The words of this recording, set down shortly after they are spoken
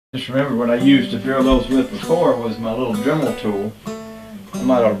Just remember what I used to drill those with before was my little Dremel tool. I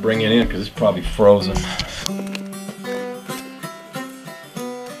might ought to bring it in because it's probably frozen.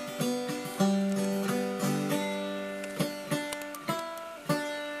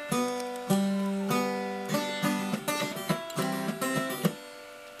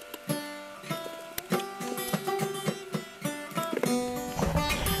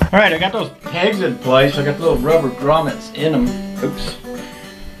 Alright, I got those pegs in place. I got the little rubber grommets in them. Oops.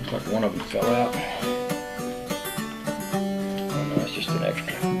 Looks like one of them fell out. Oh no, it's just an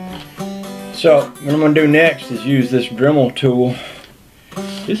extra. So, what I'm going to do next is use this Dremel tool.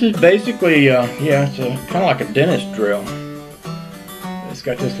 This is basically, yeah, it's kind of like a dentist drill. It's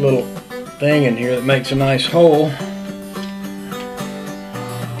got this little thing in here that makes a nice hole.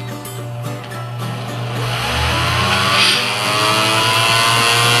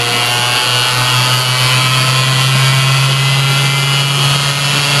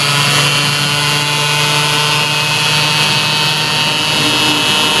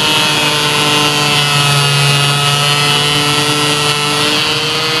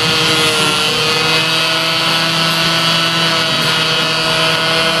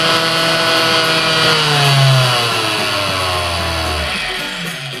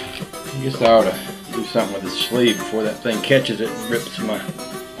 I guess I ought to do something with the sleeve before that thing catches it and rips my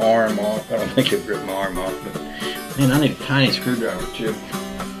arm off. I don't think it'd rip my arm off, but man, I need a tiny screwdriver too.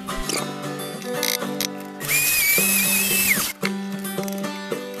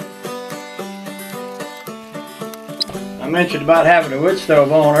 I mentioned about having the wood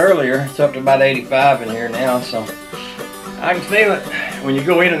stove on earlier. It's up to about 85 in here now, so I can feel it when you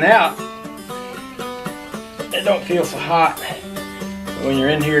go in and out. It don't feel so hot when you're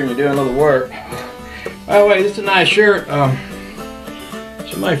in here and you're doing a little work. By the way, this is a nice shirt.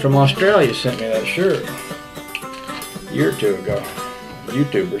 Somebody from Australia sent me that shirt a year or two ago. A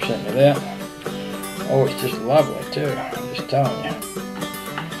YouTuber sent me that. Oh, it's just lovely too. I'm just telling you.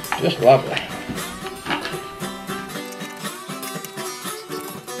 Just lovely.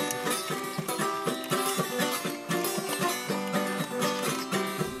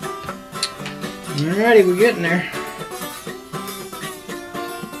 Alrighty, we're getting there.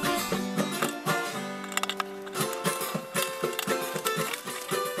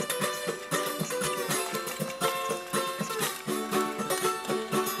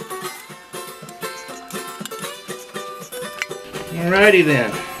 Alrighty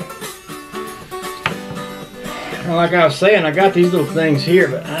then. Well, like I was saying, I got these little things here,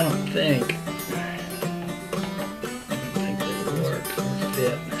 but I don't think they will work or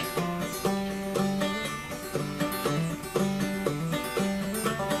fit.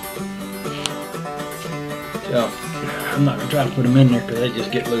 So I'm not gonna try to put them in there because they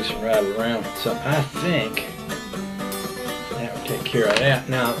just get loose and rattle around. So I think that will take care of that.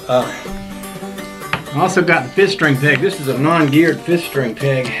 Now, I also got the fifth string peg. This is a non-geared fifth string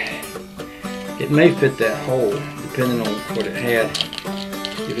peg. It may fit that hole depending on what it had.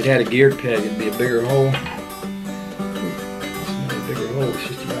 If it had a geared peg, it'd be a bigger hole. It's not a bigger hole, it's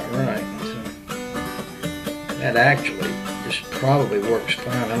just about right. So that actually just probably works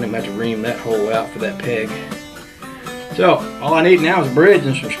fine. I don't even have to ream that hole out for that peg. So all I need now is a bridge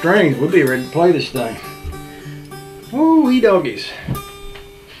and some strings. We'll be ready to play this thing. Ooh-wee doggies.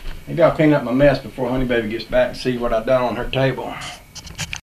 Maybe I'll clean up my mess before Honey Baby gets back and see what I've done on her table.